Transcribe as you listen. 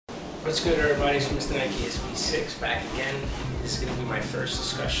What's good, everybody? It's Mr. Nike SB6 back again. This is going to be my first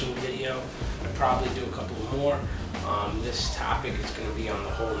discussion video. I'll probably do a couple more. This topic is going to be on the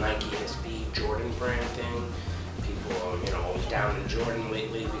whole Nike SB Jordan brand thing. People, always down in Jordan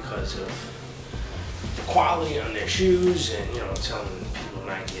lately because of the quality on their shoes, and telling people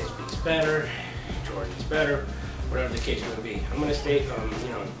Nike SB is better, Jordan's better, whatever the case may be. I'm going to state,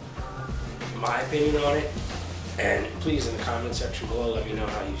 my opinion on it. And please, in the comment section below, let me know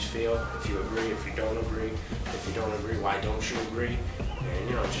how you feel. If you agree, if you don't agree. If you don't agree, why don't you agree? And,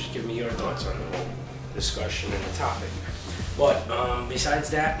 just give me your thoughts on the whole discussion and the topic. But besides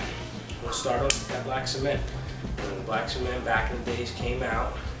that, we'll start off with that black cement. When the black cement back in the days came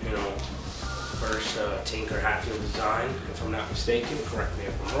out, first Tinker Hatfield design, if I'm not mistaken, correct me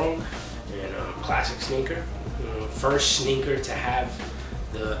if I'm wrong, and classic sneaker. First sneaker to have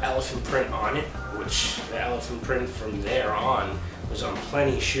the elephant print on it, which the elephant print from there on was on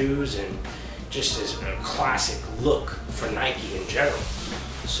plenty shoes and just as a classic look for Nike in general.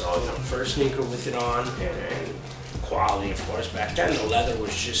 So, first sneaker with it on, and quality, of course. Back then, the leather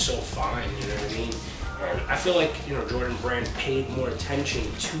was just so fine, you know what I mean? And I feel like, Jordan Brand paid more attention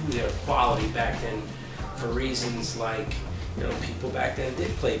to their quality back then for reasons like, people back then did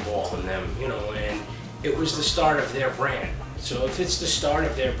play ball in them, and it was the start of their brand. So if it's the start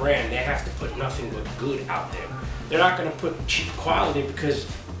of their brand, they have to put nothing but good out there. They're not going to put cheap quality because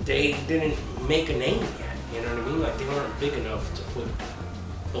they didn't make a name yet. You know what I mean? Like, they weren't big enough to put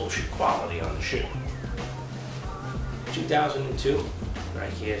bullshit quality on the shoe. 2002,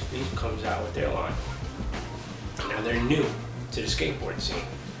 Nike SB comes out with their line. Now they're new to the skateboard scene.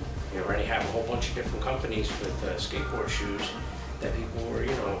 You already have a whole bunch of different companies with skateboard shoes that people were,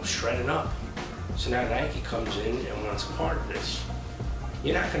 shredding up. So now Nike comes in and wants a part of this.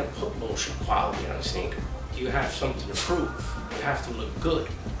 You're not going to put bullshit quality on a sneaker. You have something to prove. You have to look good.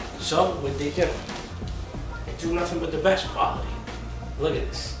 So what they do? They do nothing but the best quality. Look at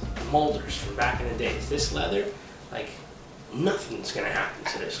this. The molders from back in the days. This leather, like, nothing's going to happen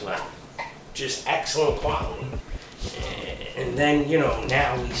to this leather. Just excellent quality. And then,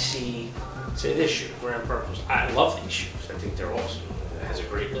 now we see, say this shoe, Grand Purples. I love these shoes. I think they're awesome. It has a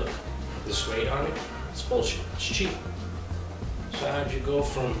great look. The suede on it, it's bullshit, it's cheap. So how'd you go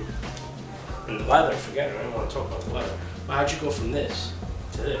from, and the leather, forget it, I don't want to talk about the leather, but how'd you go from this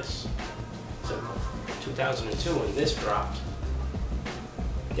to this? So 2002, when this dropped,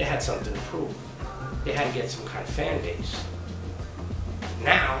 they had something to prove. They had to get some kind of fan base.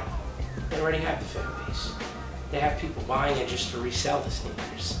 Now, they already have the fan base. They have people buying it just to resell the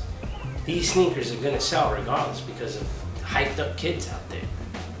sneakers. These sneakers are going to sell regardless because of hyped up kids out there.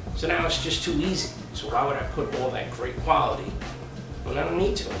 So now it's just too easy. So why would I put all that great quality when I don't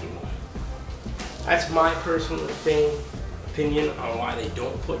need to anymore? That's my personal opinion on why they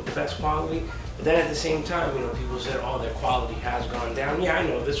don't put the best quality. But then at the same time, people said, oh, their quality has gone down. Yeah, I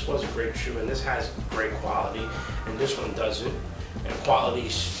know this was a great shoe and this has great quality and this one doesn't. And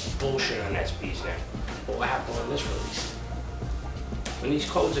quality's bullshit on SBs now. But what happened when this released? When these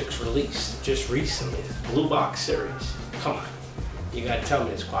Kozacs released just recently, Blue Box series, come on. You gotta tell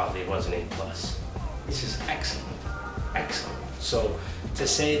me this quality wasn't A+. This is excellent, excellent. So to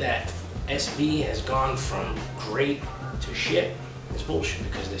say that SB has gone from great to shit is bullshit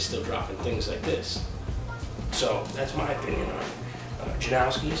because they're still dropping things like this. So that's my opinion on it.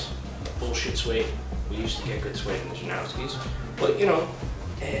 Janowski's, bullshit suede. We used to get good suede in the Janowski's. But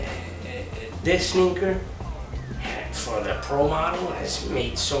this sneaker for the pro model has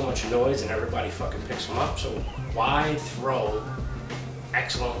made so much noise and everybody fucking picks them up. So why throw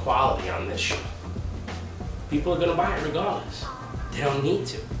excellent quality on this shoe? People are going to buy it regardless. They don't need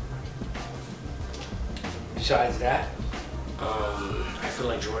to. Besides that, I feel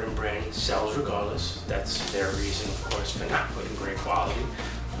like Jordan Brand sells regardless. That's their reason, of course, for not putting great quality.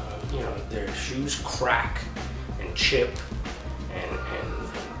 Their shoes crack and chip and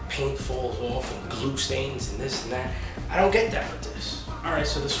paint falls off and glue stains and this and that. I don't get that with this. Alright,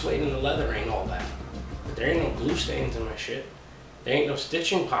 so the suede and the leather ain't all that. But there ain't no glue stains in my shit. There ain't no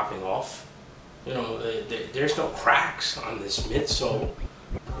stitching popping off. There's no cracks on this midsole.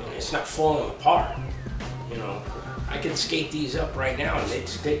 It's not falling apart. I can skate these up right now and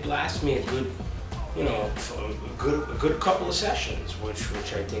they'd last me a good, a good couple of sessions,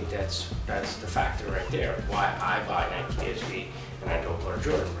 which I think that's the factor right there. Why I buy Nike SB and I don't go to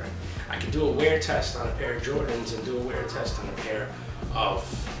Jordan Brand. I can do a wear test on a pair of Jordans and do a wear test on a pair of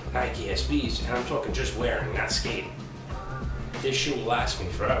Nike SBs, and I'm talking just wearing, not skating. This shoe will last me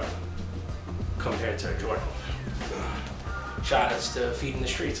forever compared to a Jordan. Shout outs to Feeding the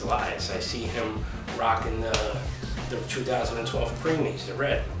Streets, Elias. I see him rocking the 2012 Preemies, the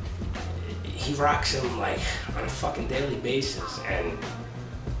red. he rocks them like on a fucking daily basis, and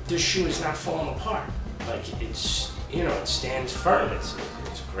this shoe is not falling apart. Like, it's, you know, it stands firm. It's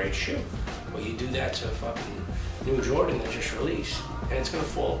a great shoe. Well, you do that to a fucking new Jordan that just released, and it's gonna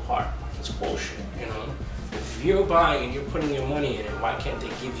fall apart. It's bullshit, you know? If you're buying and you're putting your money in it, why can't they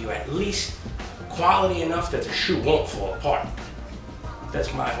give you at least quality enough that the shoe won't fall apart?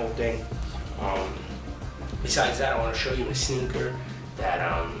 That's my whole thing. Besides that, I want to show you a sneaker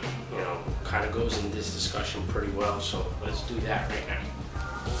that, you know, kind of goes in this discussion pretty well, so let's do that right now.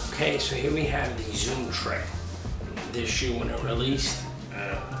 Okay, so here we have the Zoom Tread. This shoe, when it released,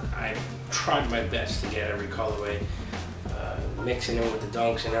 I tried my best to get every colorway. Mixing in with the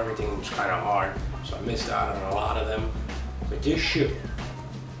Dunks and everything was kind of hard, so I missed out on a lot of them. But this shoe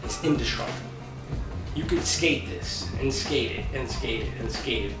is indestructible. You could skate this and skate it and skate it and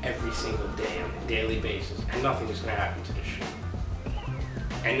skate it every single day on a daily basis, and nothing is going to happen to this shoe.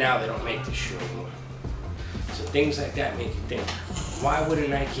 And now they don't make this shoe anymore. So things like that make you think, why would a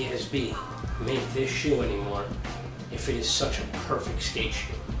Nike SB make this shoe anymore if it is such a perfect skate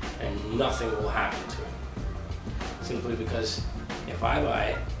shoe and nothing will happen to it? Simply because if I buy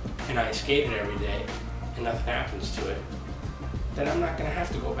it and I skate it every day and nothing happens to it, then I'm not going to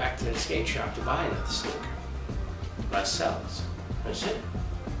have to go back to the skate shop to buy another sneaker. Less sales. That's it.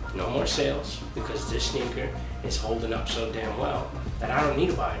 No more sales, because this sneaker is holding up so damn well that I don't need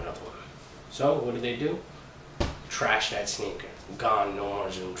to buy another one. So what do? Trash that sneaker. Gone, no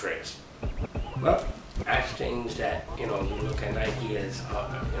more Zoom Trades. Well, that's things that, you know, you look at Nike as,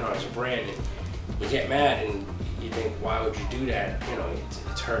 you know, as a brand, and you get mad and you think, why would you do that? You know,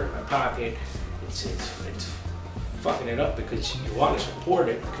 it's hurting my pocket. It's fucking it up because you want to support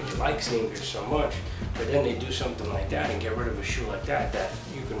it because you like sneakers so much, but then they do something like that and get rid of a shoe like that that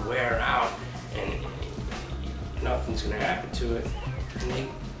you can wear out and nothing's going to happen to it, and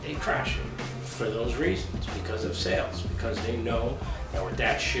they trash it for those reasons, because of sales, because they know that with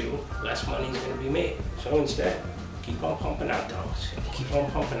that shoe, less money is going to be made. So instead, keep on pumping out Dunks, keep on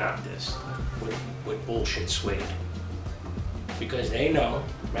pumping out this with bullshit suede, because they know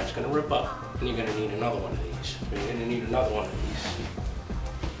that's going to rip up and you're going to need another one of these. You're going to need another one of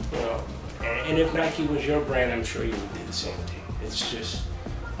these. You know, and if Nike was your brand, I'm sure you would do the same thing. It's just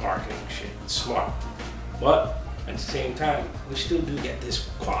marketing shit. It's smart. But at the same time, we still do get this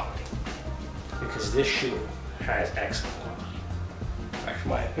quality, because this shoe has excellent quality. That's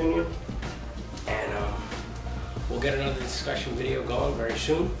my opinion. And we'll get another discussion video going very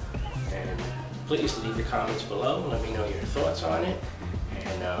soon. And please leave your comments below. Let me know your thoughts on it.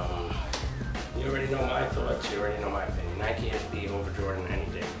 And you already know my thoughts. You already know my opinion. Nike SB over Jordan any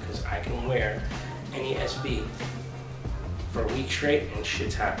day, because I can wear any SB for a week straight and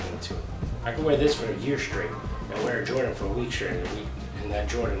shit's happening to it. I can wear this for a year straight and wear a Jordan for a week straight and that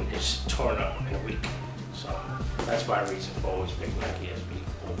Jordan is torn up in a week. So that's my reason for always picking Nike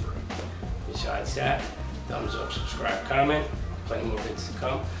SB over it. Besides that, thumbs up, subscribe, comment. Plenty more vids to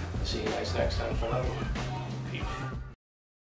come. I'll see you guys next time for another one. Peace.